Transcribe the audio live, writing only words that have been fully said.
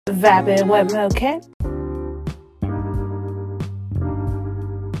Vibing with Mo Cant.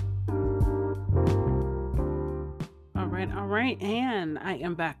 All right, and I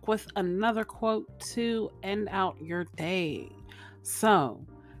am back with another quote to end out your day. So,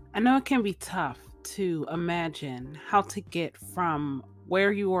 I know it can be tough to imagine how to get from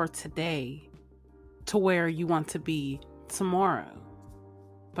where you are today to where you want to be tomorrow.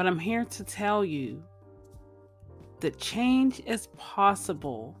 But I'm here to tell you that change is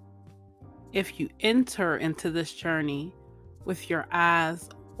possible if you enter into this journey with your eyes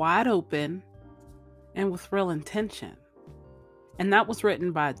wide open and with real intention. And that was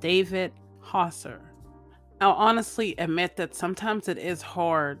written by David Hosser. I'll honestly admit that sometimes it is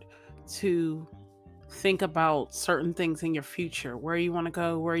hard to think about certain things in your future, where you want to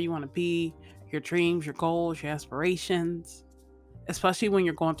go, where you want to be, your dreams, your goals, your aspirations, especially when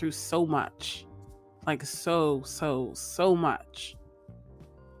you're going through so much, like so much.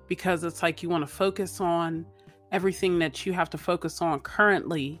 Because it's like you want to focus on everything that you have to focus on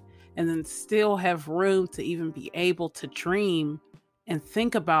currently and then still have room to even be able to dream and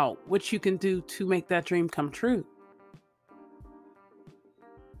think about what you can do to make that dream come true.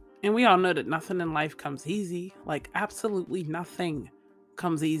 And we all know that nothing in life comes easy. Like absolutely nothing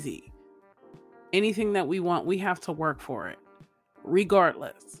comes easy. Anything that we want, we have to work for it,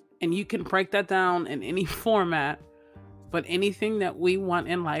 regardless. And you can break that down in any format, but anything that we want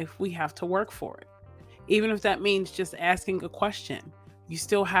in life, we have to work for it. Even if that means just asking a question, you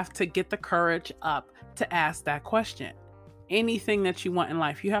still have to get the courage up to ask that question. Anything that you want in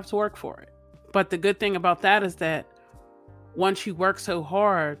life, you have to work for it. But the good thing about that is that once you work so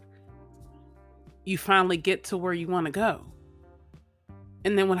hard, you finally get to where you want to go.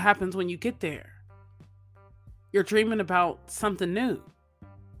 And then what happens when you get there? You're dreaming about something new.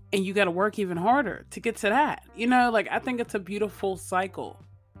 And you got to work even harder to get to that. I think it's a beautiful cycle.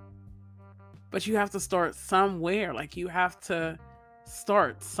 But you have to start somewhere. You have to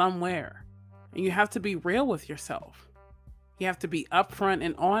start somewhere. And you have to be real with yourself. You have to be upfront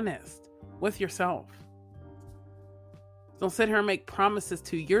and honest with yourself. Don't sit here and make promises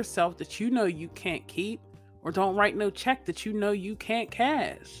to yourself that you know you can't keep, or don't write no check that you know you can't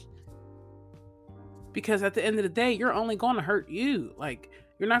cash. Because at the end of the day, you're only going to hurt you.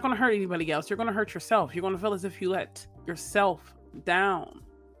 You're not going to hurt anybody else. You're going to hurt yourself. You're going to feel as if you let yourself down.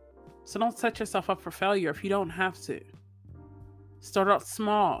 So don't set yourself up for failure if you don't have to. Start out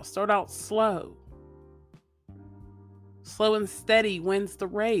small. Start out slow. Slow and steady wins the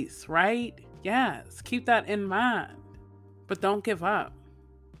race, right? Yes, keep that in mind. But don't give up.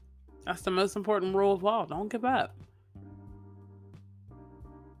 That's the most important rule of all. Don't give up.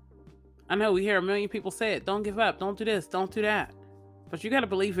 I know we hear a million people say it. Don't give up. Don't do this. Don't do that. But you got to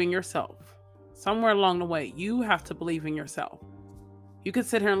believe in yourself. Somewhere along the way, you have to believe in yourself. You could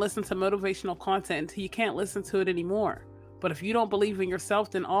sit here and listen to motivational content until you can't listen to it anymore. But if you don't believe in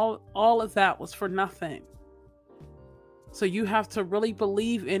yourself, then all of that was for nothing. So you have to really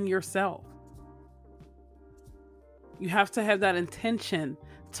believe in yourself. You have to have that intention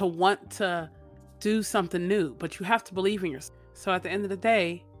to want to do something new, but you have to believe in yourself. So at the end of the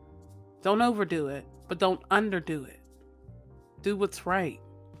day, don't overdo it, but don't underdo it. Do what's right.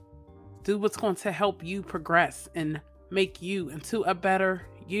 Do what's going to help you progress and make you into a better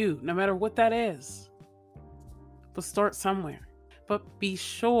you, no matter what that is. But start somewhere. But be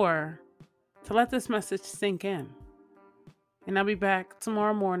sure to let this message sink in. And I'll be back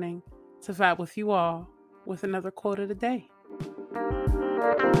tomorrow morning to vibe with you all with another quote of the day.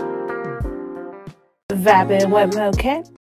 Vibing with Mo Cant.